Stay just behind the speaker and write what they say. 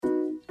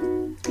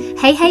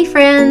Hey,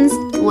 friends!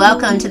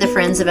 Welcome to the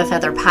Friends of a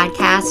Feather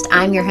podcast.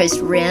 I'm your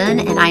host, Ren,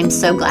 and I'm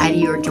so glad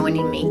you are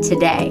joining me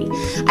today.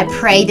 I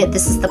pray that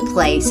this is the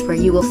place where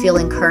you will feel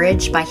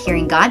encouraged by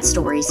hearing God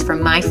stories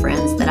from my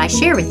friends that I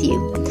share with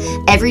you.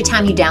 Every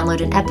time you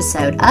download an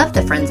episode of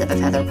the Friends of a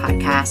Feather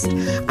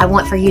podcast, I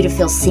want for you to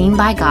feel seen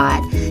by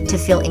God, to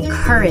feel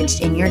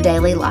encouraged in your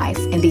daily life,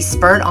 and be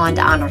spurred on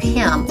to honor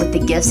Him with the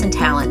gifts and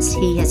talents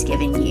He has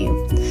given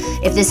you.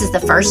 If this is the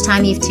first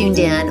time you've tuned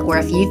in, or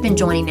if you've been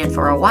joining in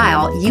for a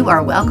while, you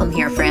are welcome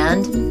here,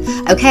 friend.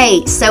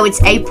 Okay, so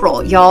it's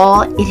April,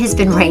 y'all. It has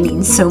been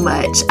raining so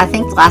much. I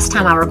think the last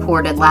time I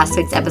recorded last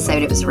week's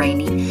episode, it was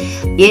raining.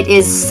 It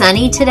is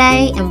sunny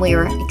today, and we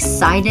are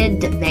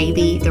excited that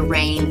maybe the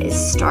rain is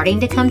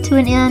starting to come to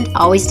an end.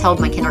 I always told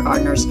my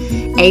kindergartners,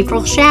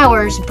 April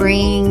showers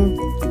bring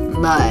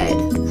mud.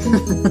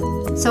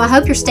 So I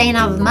hope you're staying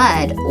out of the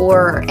mud,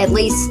 or at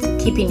least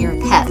keeping your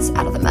pets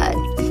out of the mud.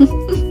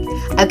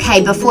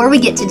 Okay, before we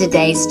get to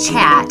today's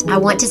chat, I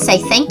want to say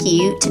thank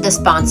you to the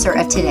sponsor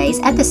of today's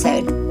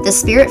episode, the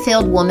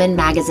Spirit-Filled Woman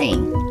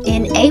magazine.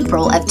 In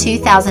April of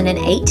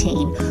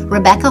 2018,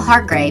 Rebecca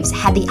Hargraves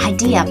had the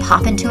idea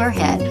pop into her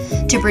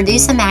head to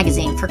produce a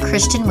magazine for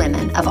Christian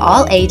women of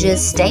all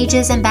ages,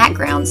 stages, and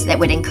backgrounds that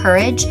would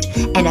encourage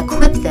and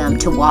equip them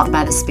to walk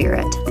by the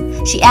Spirit.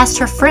 She asked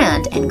her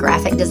friend and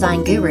graphic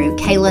design guru,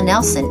 Kayla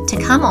Nelson,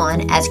 to come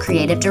on as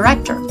creative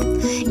director.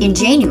 In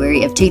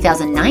January of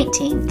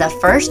 2019, the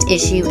first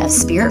issue of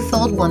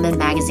Spirit-Filled Woman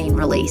magazine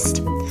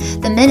released.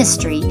 The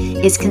ministry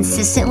is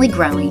consistently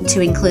growing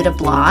to include a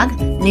blog,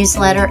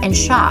 newsletter, and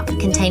shop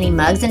containing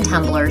mugs and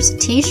tumblers,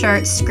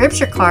 t-shirts,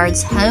 scripture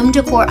cards, home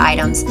decor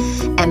items,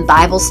 and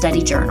Bible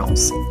study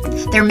journals.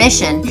 Their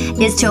mission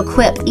is to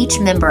equip each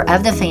member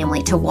of the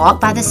family to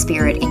walk by the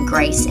Spirit in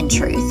grace and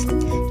truth.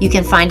 You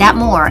can find out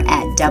more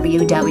at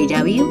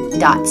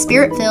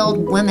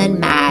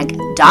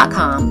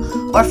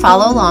www.spiritfilledwomanmag.com or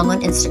follow along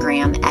on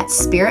Instagram at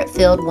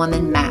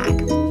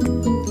spiritfilledwomanmag.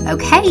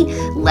 Okay,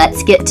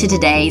 let's get to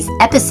today's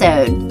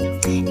episode.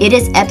 It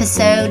is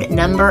episode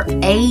number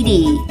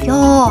 80.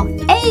 Y'all,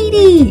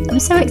 80! I'm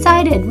so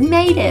excited. We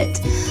made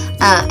it.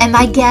 And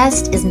my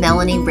guest is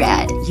Melanie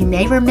Redd. You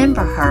may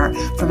remember her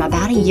from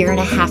about a year and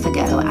a half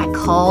ago. I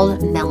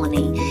called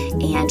Melanie,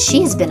 and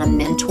she has been a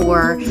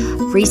mentor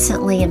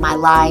recently in my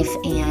life,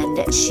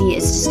 and she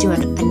is just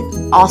doing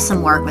an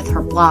awesome work with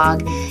her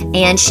blog.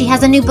 And she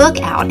has a new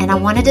book out, and I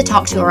wanted to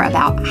talk to her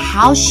about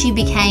how she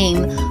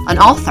became an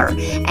author.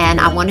 And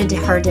I wanted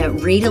her to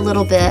read a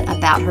little bit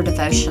about her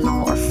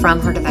devotional or from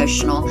her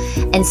devotional.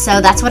 And so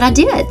that's what I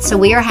did. So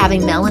we are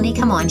having Melanie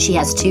come on. She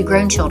has 2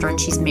 grown children.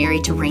 She's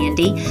married to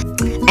Randy.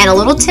 And a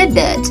little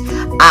tidbit,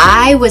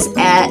 I was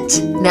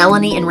at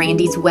Melanie and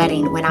Randy's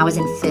wedding when I was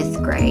in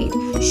 5th grade.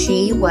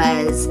 She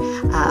was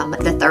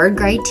the 3rd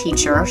grade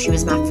teacher. She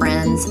was my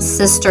friend's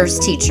sister's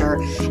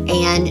teacher.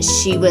 And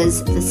she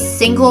was the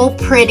single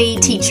pretty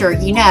teacher,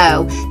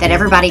 that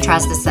everybody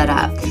tries to set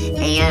up.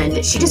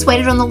 And she just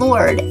waited on the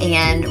Lord.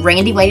 And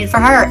Randy waited for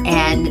her.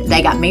 And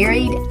they got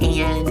married.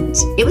 And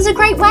it was a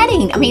great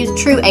wedding. I mean, it was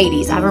true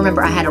 80s. I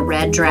remember I had a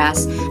red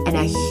dress and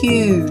a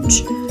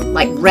huge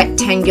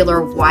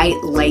rectangular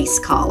white lace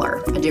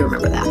collar. I do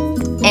remember that.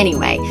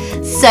 Anyway,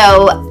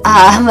 so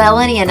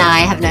Melanie and I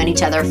have known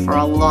each other for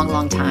a long,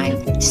 long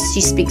time.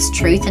 She speaks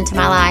truth into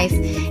my life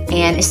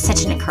and is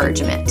such an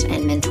encouragement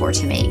and mentor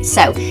to me.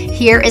 So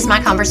here is my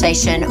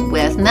conversation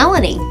with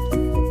Melanie.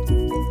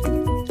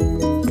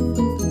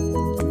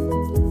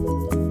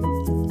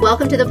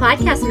 Welcome to the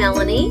podcast,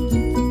 Melanie.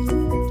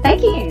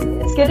 Thank you.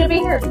 It's good to be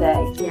here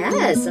today.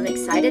 Yes, I'm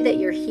excited that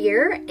you're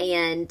here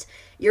and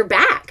you're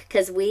back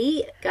because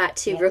we got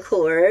to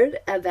record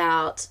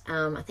about,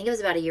 I think it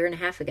was about a year and a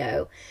half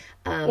ago,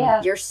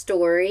 your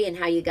story and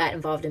how you got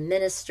involved in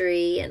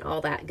ministry and all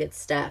that good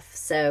stuff.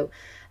 So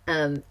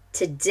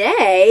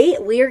today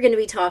we are going to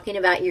be talking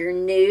about your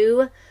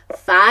new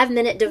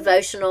 5-minute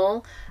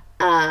devotional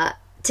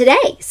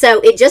today.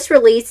 So it just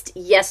released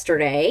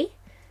yesterday.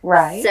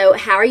 Right. So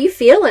how are you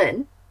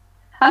feeling?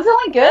 I'm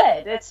feeling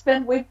good.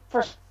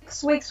 For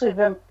 6 weeks we've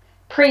been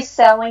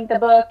pre-selling the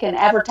book and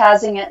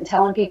advertising it and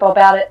telling people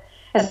about it.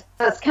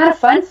 It's kind of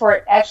fun for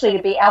it actually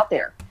to be out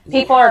there.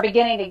 People are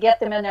beginning to get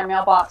them in their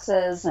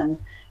mailboxes, and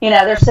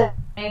they're sending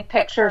me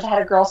pictures. I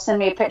had a girl send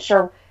me a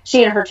picture,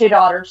 she and her 2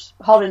 daughters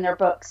holding their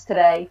books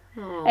today.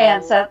 Aww.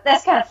 And so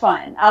that's kind of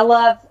fun. I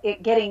love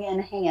it getting in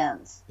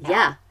hands.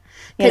 Yeah.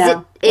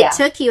 Because it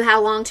took you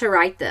how long to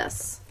write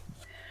this?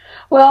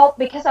 Well,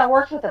 because I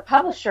worked with a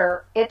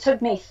publisher, it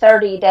took me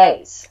 30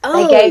 days.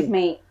 Oh. They gave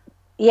me,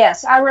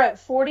 I wrote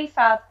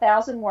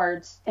 45,000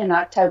 words in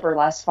October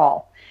last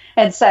fall.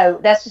 And so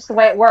that's just the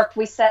way it worked.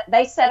 They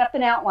set up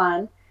an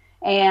outline,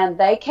 and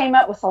they came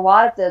up with a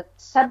lot of the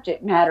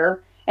subject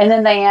matter. And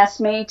then they asked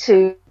me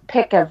to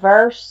pick a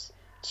verse,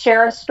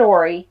 share a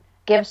story,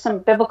 give some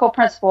biblical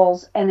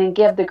principles, and then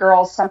give the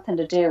girls something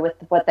to do with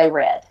what they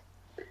read.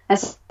 And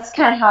so that's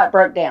kind of how it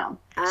broke down.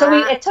 So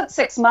it took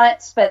 6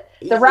 months, but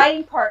the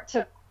writing part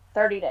took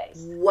 30 days.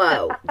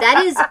 Whoa.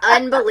 That is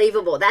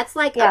unbelievable. That's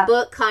like a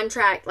book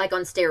contract, like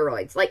on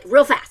steroids, like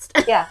real fast.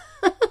 Yeah.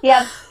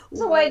 Yeah. It's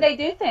the way they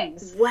do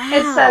things. Wow.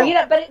 And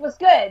so, but it was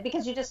good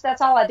because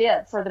that's all I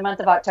did for the month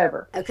of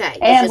October. Okay.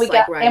 And we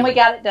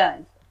got it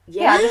done.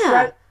 Yeah. I just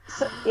wrote.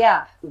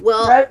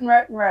 Well,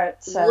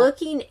 wrote. So.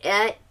 Looking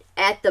at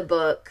the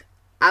book,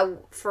 I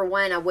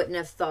wouldn't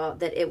have thought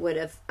that it would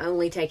have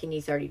only taken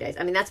you 30 days.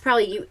 I mean, that's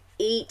probably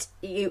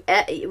you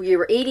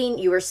were eating,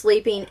 you were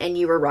sleeping, and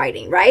you were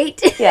writing,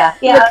 right? Yeah,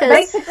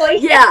 basically.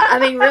 Yeah, I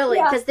mean, really,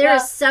 because there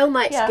is so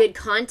much Yeah. good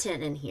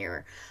content in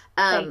here.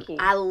 Thank you.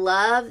 I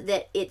love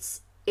that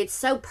it's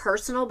so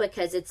personal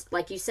because it's,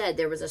 like you said,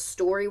 there was a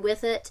story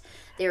with it.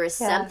 There is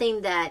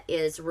something that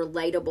is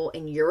relatable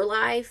in your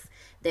life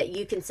that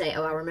you can say,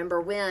 oh, I remember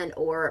when,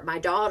 or my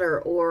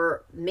daughter,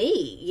 or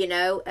me,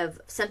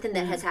 of something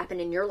that has happened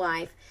in your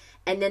life.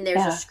 And then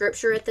there's a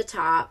scripture at the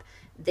top.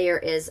 There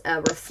is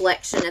a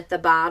reflection at the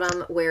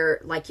bottom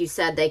where, like you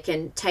said, they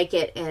can take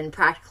it and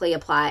practically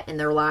apply it in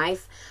their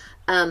life.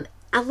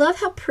 I love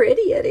how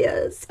pretty it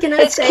is. Can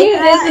I say cute,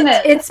 that? isn't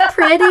it? It's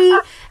pretty.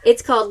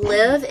 It's called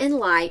Live in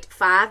Light,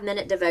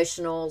 5-minute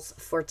devotionals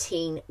for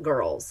teen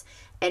girls.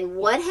 And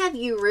what have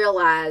you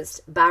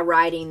realized by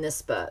writing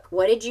this book?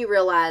 What did you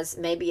realize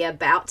maybe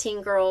about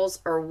teen girls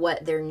or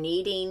what they're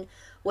needing?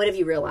 What have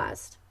you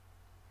realized?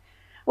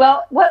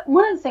 Well,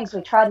 one of the things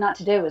we tried not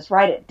to do was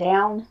write it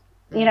down.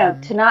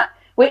 To not.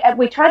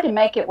 We tried to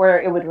make it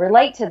where it would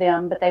relate to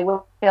them, but they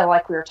would feel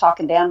like we were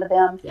talking down to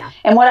them. Yeah.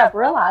 And what I've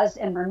realized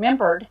and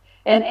remembered,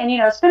 and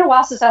it's been a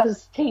while since I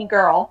was a teen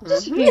girl,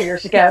 just a few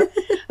years ago,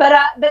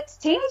 but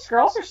teenage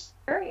girls are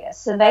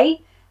serious, and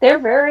they're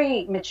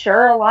very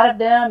mature, a lot of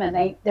them,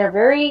 and they're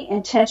very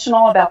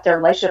intentional about their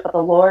relationship with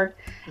the Lord.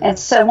 Mm-hmm. And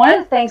so one of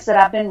the things that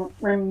I've been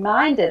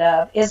reminded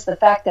of is the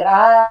fact that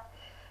I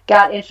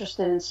got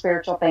interested in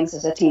spiritual things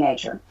as a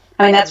teenager.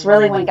 I mean, that's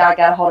really when God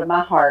got a hold of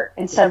my heart.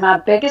 And so my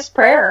biggest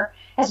prayer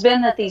has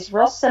been that these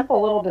real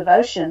simple little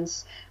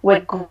devotions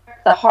would grip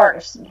the heart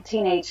of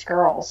teenage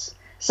girls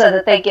so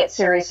that they get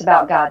serious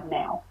about God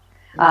now.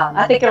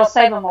 I think it'll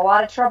save them a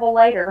lot of trouble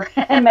later,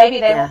 and maybe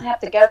they won't have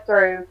to go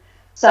through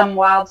some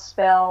wild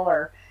spell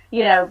or,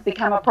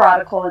 become a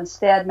prodigal.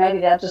 Instead, maybe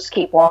they'll just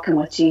keep walking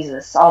with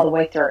Jesus all the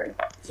way through.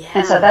 Yeah.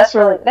 And so that's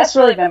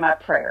really been my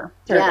prayer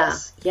through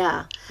this.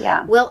 Yeah.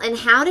 Yeah. Well, and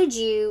how did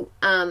you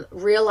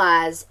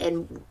realize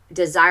and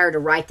desire to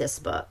write this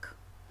book?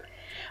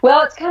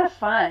 Well, it's kind of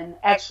fun,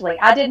 actually.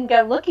 I didn't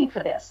go looking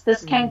for this.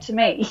 This came to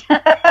me.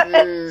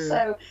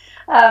 So,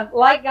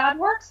 like God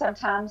works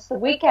sometimes, the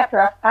week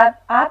after I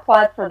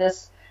applied for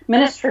this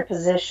ministry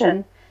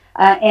position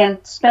and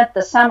spent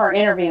the summer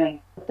interviewing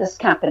with this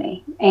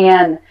company.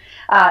 And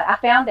I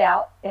found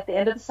out at the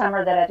end of the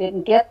summer that I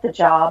didn't get the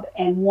job.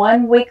 And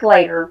 1 week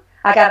later,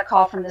 I got a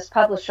call from this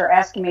publisher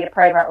asking me to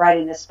pray about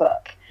writing this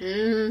book.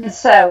 Mm. And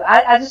so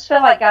I just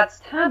feel like God's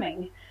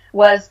timing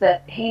was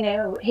that He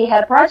knew He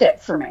had a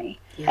project for me.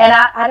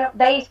 Yeah.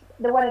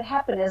 And what had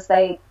happened is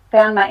they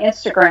found my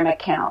Instagram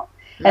account.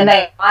 And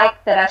they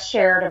liked that I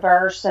shared a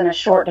verse and a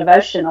short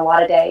devotion a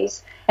lot of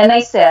days. And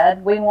they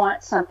said, we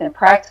want something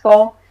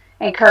practical,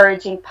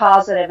 encouraging,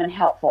 positive, and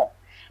helpful.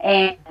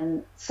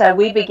 And so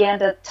we began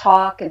to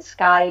talk and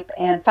Skype.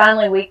 And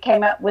finally we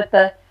came up with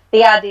the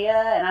idea,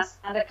 and I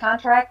signed a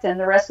contract, and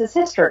the rest is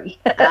history.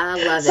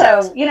 I love it.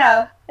 So,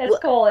 it's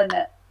cool, isn't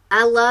it?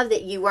 I love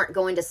that you weren't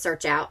going to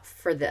search out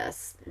for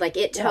this. Like,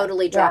 it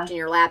totally dropped in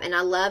your lap. And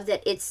I love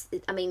that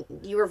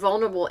you were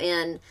vulnerable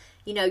in,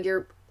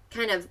 you're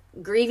kind of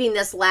grieving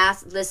this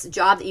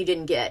job that you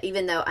didn't get,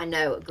 even though I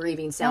know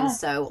grieving sounds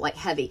so like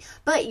heavy,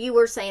 but you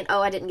were saying,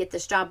 oh, I didn't get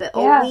this job. But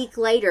a week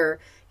later,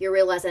 you're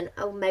realizing,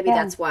 oh, maybe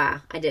that's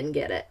why I didn't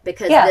get it,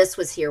 because this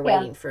was here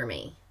waiting for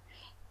me.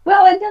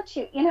 Well, and don't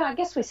you, I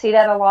guess we see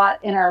that a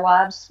lot in our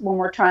lives when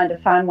we're trying to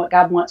find what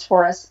God wants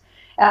for us.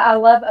 I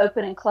love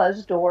open and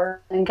closed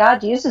doors, and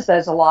God uses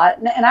those a lot.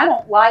 And I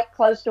don't like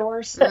closed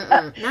doors,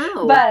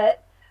 no. but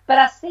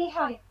I see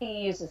how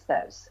He uses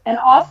those. And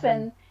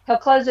often He'll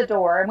close a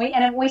door,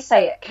 and we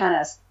say it kind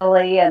of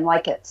silly and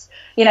like it's,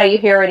 you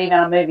hear it even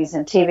on movies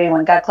and TV.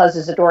 When God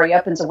closes a door, He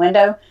opens a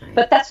window. Right.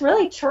 But that's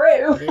really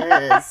true. It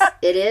is.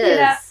 It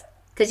is.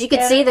 Because you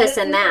could see this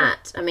and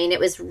that. I mean, it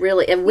was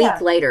really a week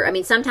later. I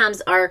mean,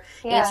 sometimes our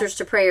answers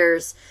to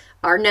prayers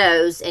are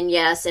no's and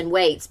yes and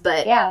waits,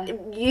 but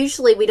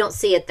usually we don't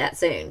see it that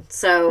soon.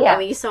 So, I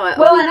mean, you saw it a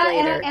week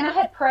later. And I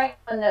had prayed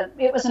when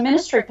it was a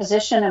ministry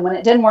position, and when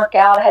it didn't work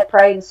out, I had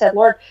prayed and said,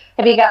 Lord,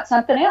 have You got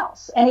something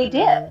else? And He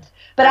did.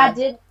 But I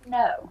didn't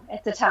know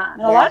at the time.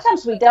 And a lot of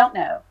times we don't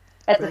know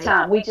at the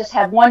time. We just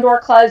have one door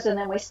closed, and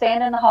then we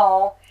stand in the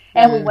hall,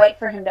 and we wait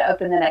for Him to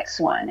open the next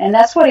one. And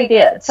that's what He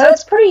did. So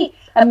it's pretty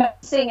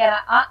amazing. And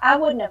I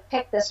wouldn't have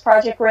picked this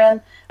project,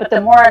 Ren, but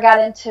the more I got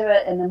into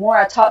it, and the more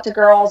I talked to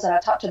girls, and I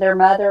talked to their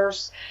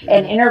mothers,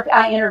 and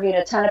I interviewed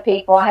a ton of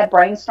people. I had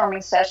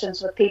brainstorming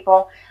sessions with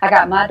people. I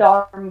got my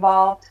daughter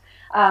involved.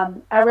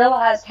 I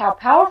realized how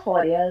powerful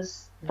it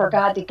is for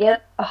God to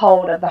get a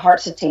hold of the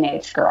hearts of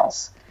teenage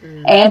girls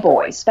and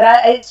boys.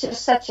 But it's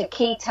just such a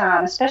key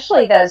time,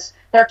 especially those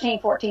 13,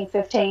 14,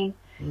 15,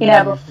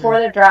 before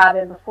they're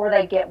driving, before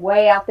they get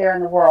way out there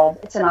in the world.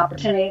 It's an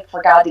opportunity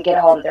for God to get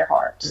a hold of their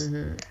hearts.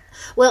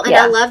 Well, and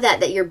I love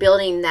that you're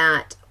building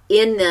that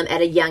in them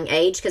at a young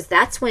age, because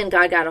that's when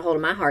God got a hold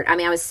of my heart. I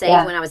mean, I was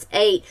saved when I was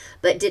 8,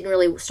 but didn't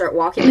really start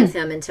walking with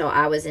him until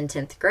I was in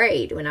 10th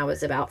grade, when I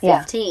was about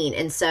 15.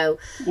 And so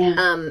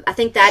I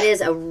think that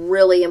is a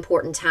really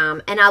important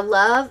time. And I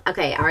love,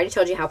 I already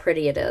told you how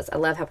pretty it is. I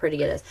love how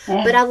pretty it is.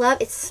 But I love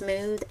it's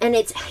smooth and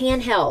it's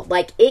handheld.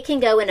 Like, it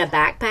can go in a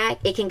backpack.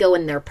 It can go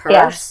in their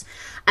purse.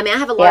 I mean, I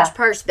have a large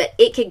purse, but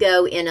it could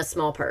go in a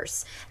small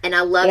purse. And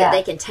I love that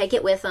they can take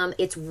it with them.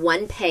 It's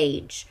one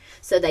page.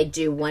 So they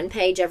do one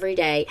page every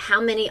day.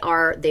 How many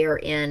are there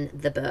in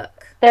the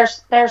book?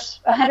 There's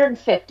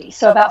 150,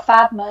 so about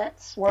 5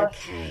 months worth.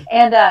 Okay.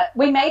 And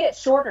we made it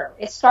shorter.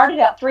 It started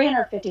out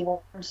 350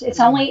 words.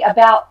 It's only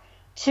about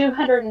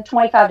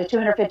 225 to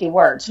 250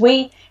 words.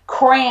 We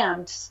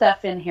crammed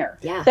stuff in here.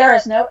 Yeah.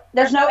 There's no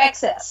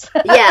excess.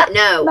 Yeah,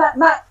 no.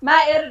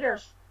 my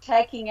editors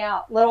taking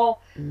out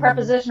little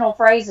prepositional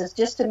phrases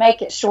just to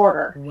make it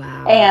shorter.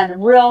 Wow.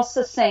 And real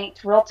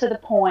succinct, real to the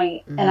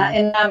point.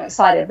 And I'm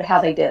excited about how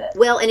they did it.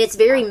 Well, and it's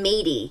very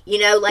meaty. You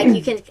know, like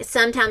you can,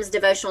 sometimes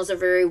devotionals are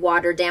very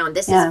watered down.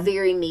 This is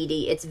very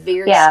meaty. It's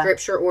very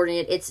scripture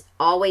oriented. It's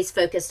always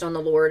focused on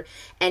the Lord,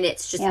 and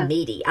it's just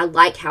meaty. I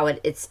like how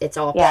it's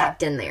all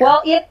packed in there.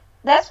 Well,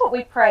 that's what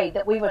we prayed,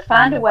 that we would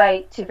find a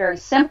way to very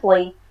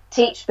simply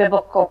teach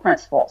biblical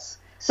principles.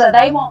 So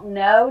they won't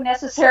know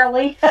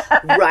necessarily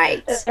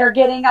right. that they're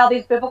getting all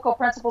these biblical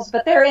principles,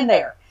 but they're in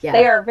there. Yeah.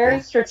 They are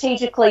very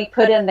strategically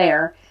put in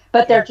there,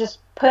 but they're just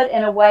put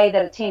in a way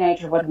that a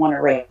teenager would want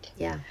to read.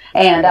 Yeah.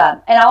 And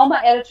all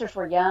my editors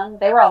were young.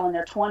 They were all in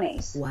their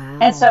 20s. Wow.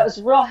 And so it was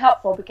real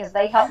helpful because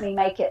they helped me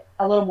make it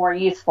a little more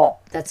youthful.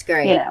 That's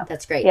great. You know?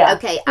 That's great. Yeah.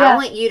 Okay, I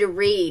want you to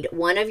read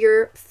one of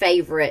your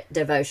favorite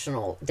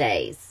devotional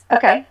days.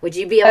 Okay. Would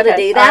you be able to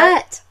do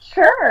that?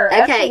 Sure.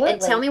 Okay, absolutely.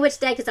 And tell me which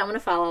day, because I want to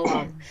follow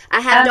along.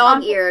 I have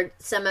dog-eared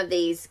some of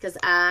these because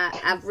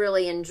I've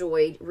really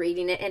enjoyed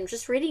reading it and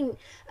just reading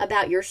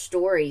about your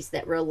stories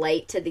that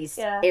relate to these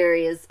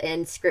areas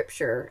in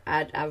Scripture.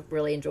 I've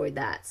really enjoyed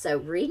that. So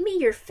read me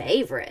your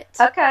favorite.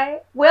 Okay.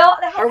 Well,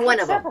 or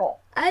one of several.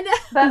 Them. I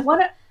know.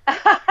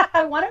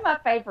 But one of my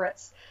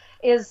favorites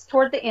is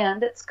toward the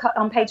end. It's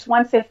on page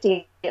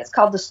 150. It's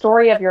called The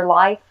Story of Your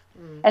Life.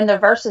 And the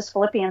verse is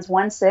Philippians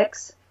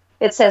 1:6.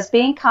 It says,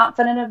 being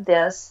confident of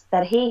this,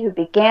 that he who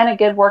began a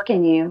good work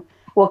in you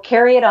will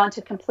carry it on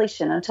to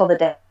completion until the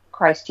day of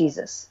Christ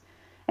Jesus.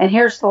 And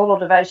here's the little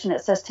devotion.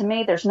 It says, to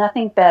me, there's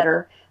nothing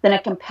better than a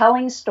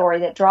compelling story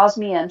that draws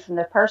me in from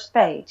the first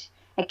page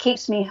and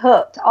keeps me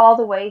hooked all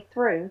the way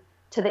through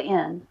to the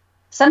end.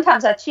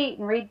 Sometimes I cheat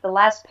and read the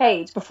last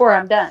page before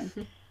I'm done.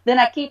 Then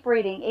I keep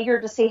reading,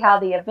 eager to see how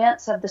the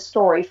events of the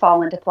story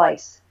fall into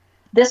place.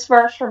 This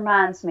verse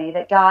reminds me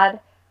that God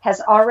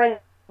has already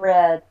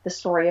read the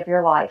story of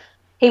your life.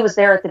 He was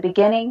there at the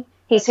beginning.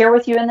 He's here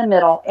with you in the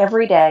middle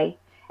every day,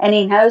 and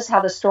he knows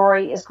how the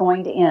story is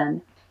going to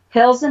end.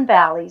 Hills and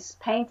valleys,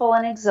 painful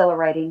and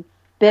exhilarating,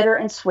 bitter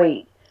and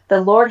sweet. The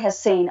Lord has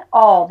seen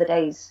all the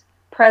days,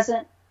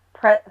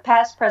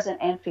 past, present,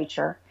 and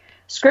future.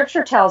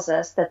 Scripture tells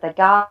us that the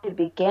God who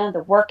began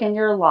the work in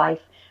your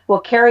life will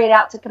carry it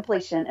out to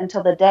completion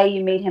until the day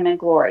you meet him in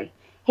glory.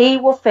 He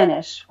will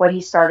finish what he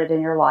started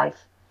in your life.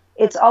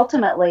 It's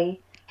ultimately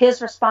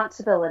his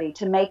responsibility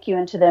to make you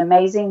into the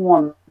amazing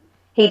woman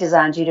he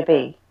designed you to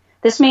be.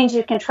 This means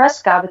you can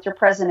trust God with your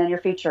present and your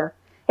future.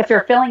 If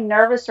you're feeling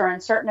nervous or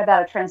uncertain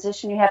about a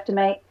transition you have to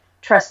make,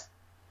 trust.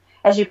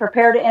 As you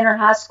prepare to enter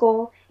high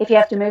school, if you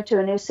have to move to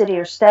a new city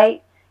or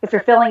state, if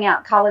you're filling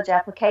out college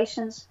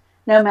applications,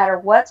 no matter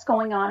what's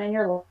going on in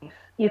your life,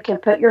 you can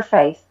put your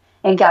faith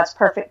in God's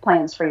perfect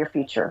plans for your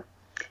future.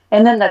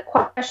 And then the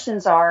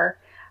questions are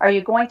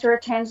you going through a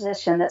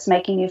transition that's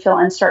making you feel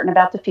uncertain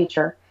about the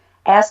future?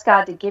 Ask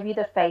God to give you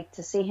the faith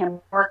to see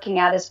him working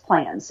out his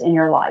plans in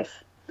your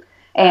life.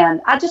 And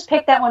I just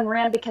picked that one,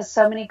 Ren, because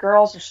so many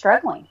girls are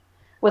struggling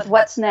with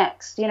what's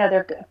next. You know,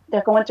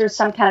 they're going through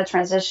some kind of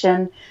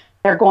transition.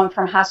 They're going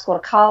from high school to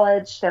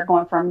college. They're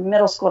going from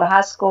middle school to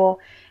high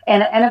school.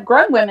 And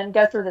grown women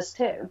go through this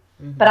too.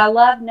 Mm-hmm. But I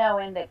love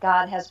knowing that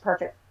God has a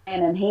perfect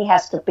plan and he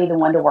has to be the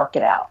one to work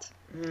it out.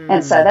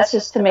 And so that's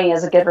just, to me,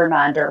 is a good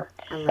reminder.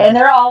 And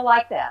they're all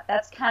like that.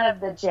 That's kind of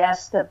the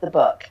gist of the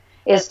book,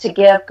 is to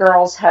give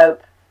girls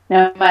hope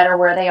no matter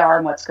where they are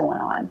and what's going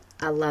on.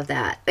 I love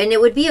that. And it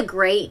would be a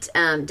great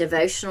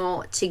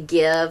devotional to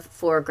give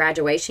for a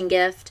graduation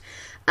gift.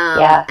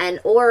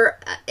 Or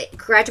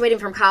graduating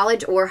from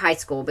college or high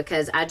school,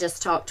 because I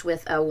just talked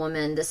with a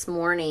woman this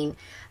morning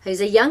who's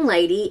a young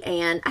lady,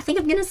 and I think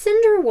I'm going to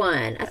send her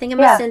one. I think I'm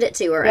going to send it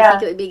to her. I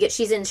think it would be good.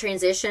 She's in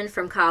transition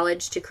from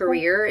college to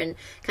career and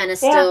kind of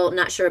still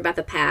not sure about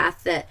the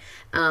path that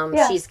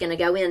she's going to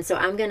go in. So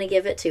I'm going to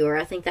give it to her.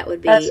 I think that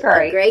would be a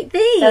great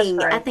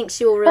thing. I think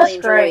she will really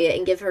enjoy it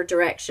and give her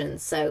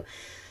directions. So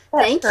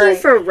thank you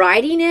for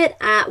writing it.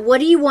 What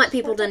do you want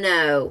people to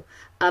know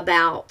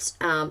about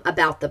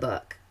the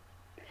book?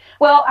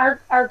 Well,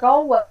 our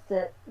goal was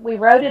that we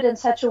wrote it in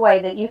such a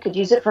way that you could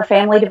use it for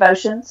family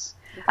devotions,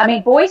 I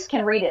mean, boys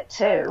can read it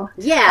too.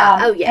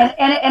 Yeah. Oh, yeah.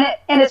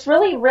 And it's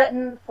really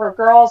written for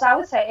girls, I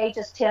would say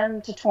ages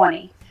 10 to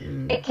 20.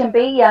 It can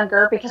be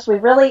younger because we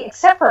really,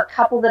 except for a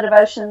couple of the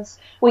devotions,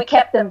 we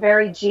kept them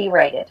very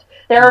G-rated.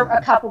 There are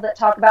a couple that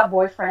talk about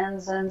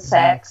boyfriends and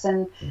sex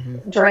and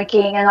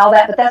drinking and all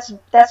that, but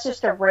that's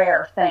just a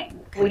rare thing.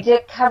 Okay. We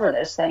did cover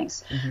those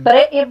things.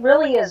 But it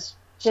really is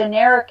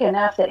generic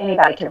enough that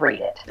anybody could read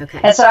it. Okay.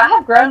 And so I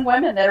have grown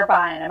women that are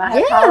buying them. I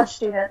have college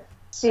students.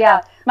 So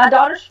yeah, my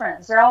daughter's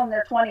friends, they're all in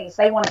their 20s.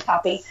 They want a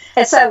copy.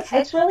 And so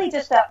it's really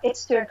just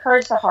it's to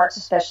encourage the hearts,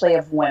 especially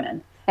of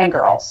women and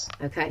girls.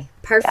 Okay,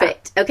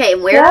 perfect. Yeah. Okay,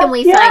 and where can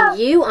we find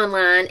you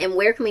online, and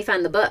where can we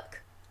find the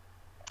book?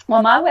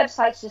 Well, my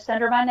website's just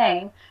under my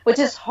name, which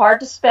is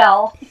hard to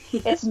spell.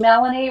 It's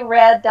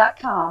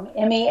MelanieRedd.com,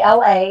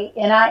 MELANIE,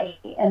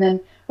 and then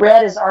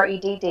Redd is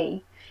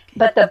REDD.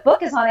 But the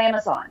book is on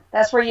Amazon.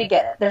 That's where you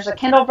get it. There's a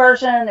Kindle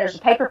version, there's a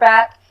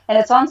paperback, and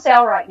it's on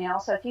sale right now.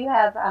 So if you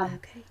have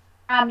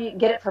you can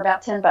get it for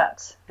about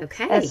 $10.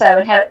 Okay. And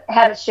so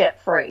have it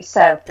shipped free.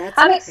 So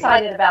I'm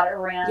excited about it,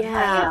 Ren.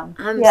 Yeah,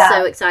 I'm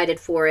so excited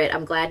for it.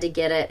 I'm glad to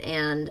get it,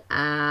 and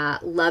I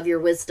love your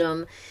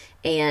wisdom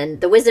and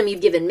the wisdom you've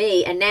given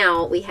me, and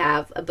now we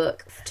have a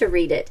book to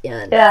read it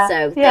in. Yeah.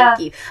 So thank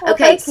you. Well,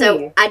 okay,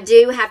 so I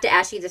do have to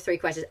ask you the 3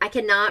 questions. I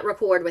cannot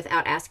record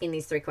without asking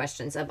these 3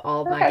 questions of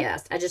all of my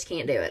guests. I just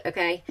can't do it,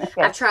 okay?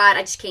 I've tried.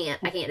 I just can't.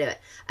 I can't do it.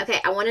 Okay,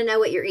 I want to know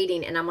what you're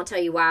eating, and I'm going to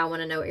tell you why I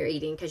want to know what you're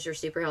eating, because you're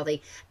super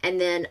healthy. And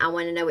then I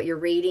want to know what you're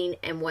reading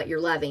and what you're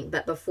loving.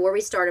 But before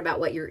we start about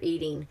what you're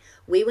eating,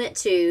 we went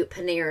to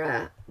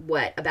Panera,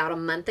 about a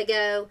month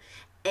ago,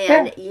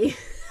 and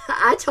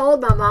I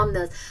told my mom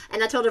this,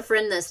 and I told a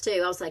friend this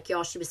too. I was like,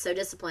 y'all, she was so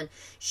disciplined.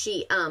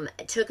 She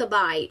took a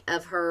bite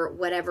of her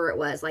whatever it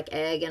was, like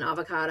egg and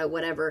avocado,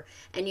 whatever,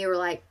 and you were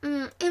like,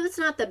 it was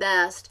not the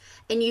best.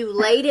 And you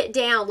laid it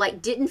down,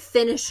 like didn't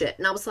finish it.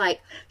 And I was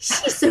like,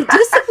 she's so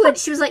disciplined.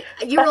 She was like,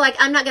 you were like,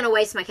 I'm not going to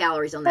waste my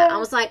calories on that. I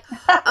was like,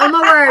 oh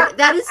my word,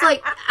 that is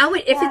like, I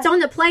would, if it's on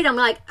the plate, I'm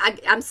like,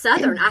 I'm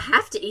Southern. I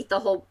have to eat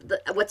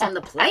what's on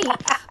the plate.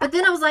 But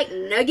then I was like,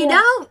 no, you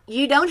don't.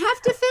 You don't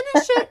have to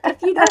finish it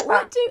if you don't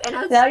want to. And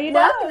I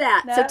love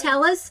that. No. So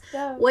tell us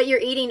what you're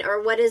eating,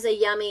 or what is a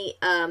yummy,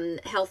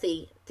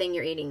 healthy thing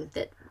you're eating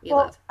that you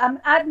love.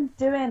 I'm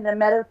doing the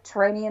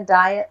Mediterranean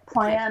diet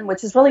plan,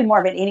 which is really more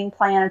of an eating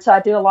plan. And so I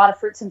do a lot of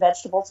fruits and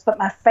vegetables. But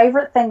my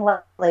favorite thing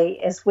lately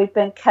is we've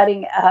been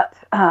cutting up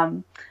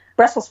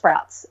Brussels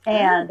sprouts.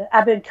 And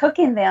I've been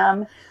cooking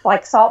them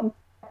like salt and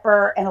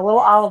pepper and a little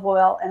olive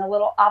oil and a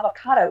little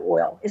avocado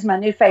oil is my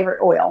new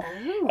favorite oil.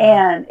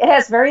 And it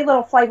has very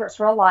little flavor. It's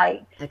real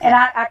light. Okay. And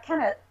I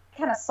kind of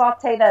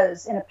saute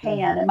those in a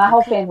pan, and my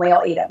whole family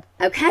will eat them.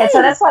 Okay. And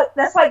so that's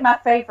like my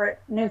favorite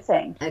new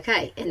thing.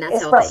 Okay, and that's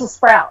healthy. Brussels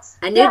sprouts.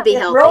 I knew it'd be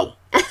healthy.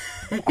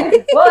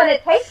 Well, and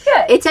it tastes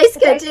good. It tastes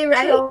good too,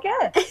 right? Real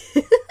good.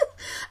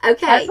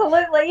 Okay.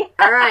 Absolutely.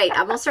 All right,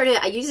 I'm gonna start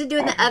it. I usually do it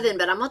in the oven,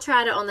 but I'm gonna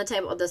try it on the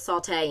table, the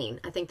sautéing.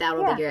 I think that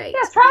will be great.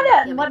 Yeah, try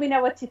that and let me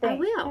know what you think.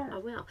 I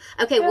will.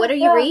 Okay, what are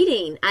you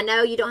reading? I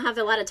know you don't have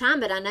a lot of time,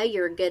 but I know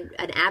you're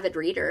an avid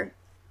reader.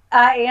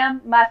 I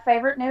am. My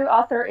favorite new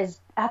author is,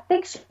 I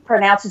think she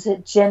pronounces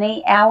it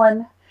Jenny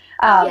Allen.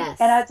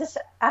 Yes. And I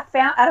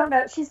don't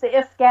know, she's the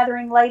If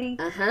Gathering lady,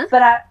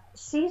 but I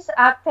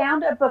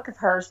found a book of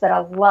hers that I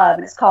love,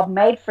 and it's called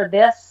Made for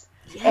This.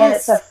 Yes. And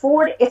it's a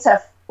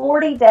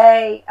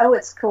 40-day,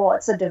 it's cool.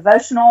 It's a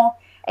devotional,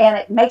 and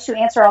it makes you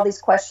answer all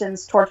these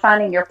questions toward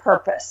finding your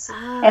purpose.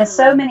 Oh. And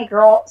so many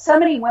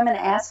women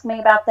ask me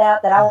about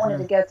that I wanted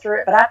to go through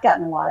it, but I've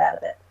gotten a lot out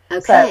of it.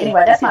 Okay. So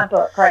anyway, that's my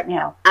book right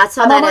now.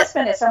 I'm almost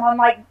finished. I'm on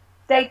like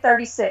day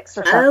 36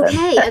 or something.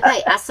 Okay.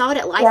 I saw it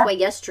at Lifeway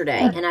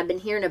yesterday, and I've been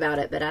hearing about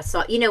it, but I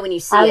saw, when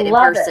you see it in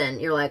person,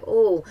 you're like,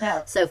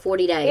 so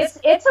 40 days.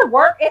 It's a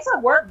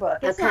workbook.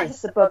 It's not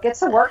just a book.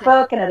 It's a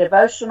workbook and a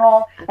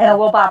devotional and a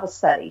little Bible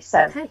study.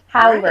 So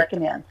highly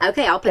recommend.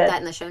 Okay, I'll put that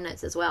in the show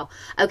notes as well.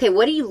 Okay,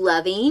 what are you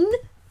loving?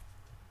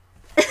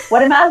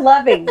 What am I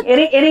loving?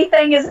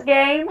 Anything is a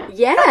game.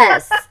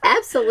 Yes,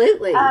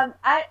 absolutely. You know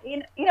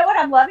what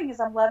I'm loving is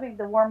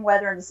the warm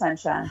weather and the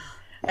sunshine.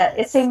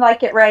 It seemed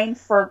like it rained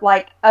for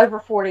like over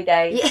 40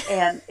 days,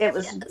 and it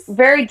was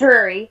very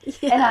dreary.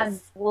 And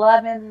I'm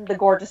loving the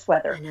gorgeous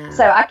weather. I know.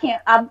 So I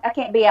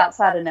can't be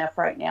outside enough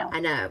right now. I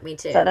know, me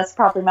too. So that's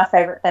probably my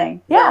favorite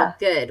thing. Well,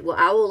 good. Well,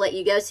 I will let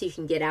you go so you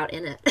can get out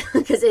in it,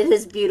 because it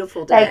is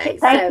beautiful today.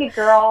 Thank you,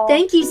 girl.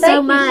 Thank you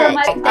so much.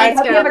 Thanks, I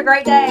hope you have a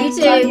great day.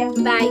 You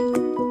too.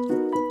 Bye.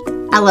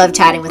 I love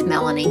chatting with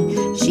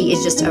Melanie. She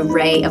is just a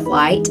ray of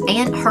light,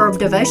 and her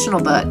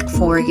devotional book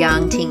for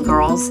young teen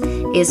girls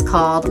is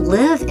called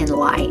Live in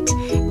Light,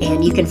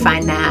 and you can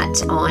find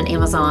that on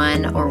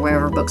Amazon or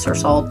wherever books are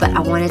sold. But I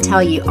want to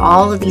tell you,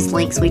 all of these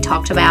links we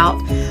talked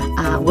about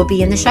will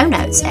be in the show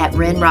notes at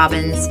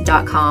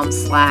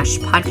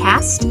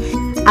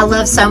renrobbins.com/podcast. I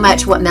love so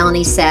much what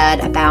Melanie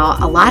said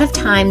about, a lot of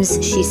times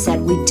she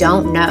said, we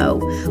don't know.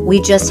 We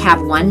just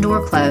have one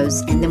door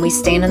closed, and then we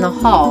stand in the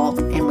hall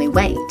and we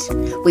wait.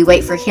 We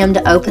wait for him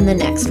to open the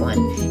next one,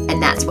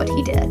 and that's what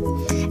he did.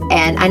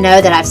 And I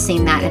know that I've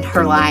seen that in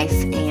her life,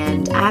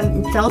 and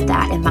I've felt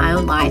that in my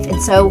own life.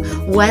 And so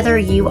whether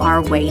you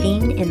are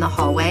waiting in the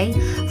hallway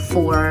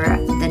for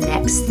the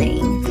next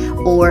thing,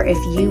 or if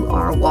you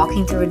are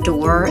walking through a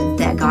door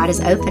that God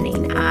is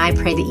opening, I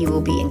pray that you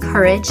will be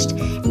encouraged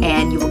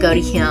and you will go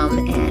to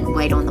Him and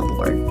wait on the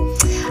Lord.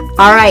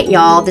 All right,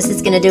 y'all, this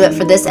is going to do it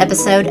for this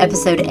episode,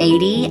 episode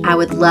 80. I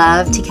would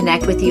love to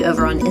connect with you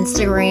over on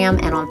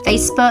Instagram and on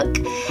Facebook.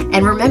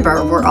 And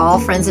remember, we're all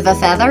friends of a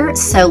feather,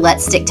 so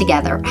let's stick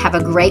together. Have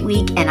a great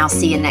week, and I'll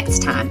see you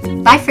next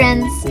time. Bye,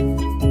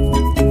 friends.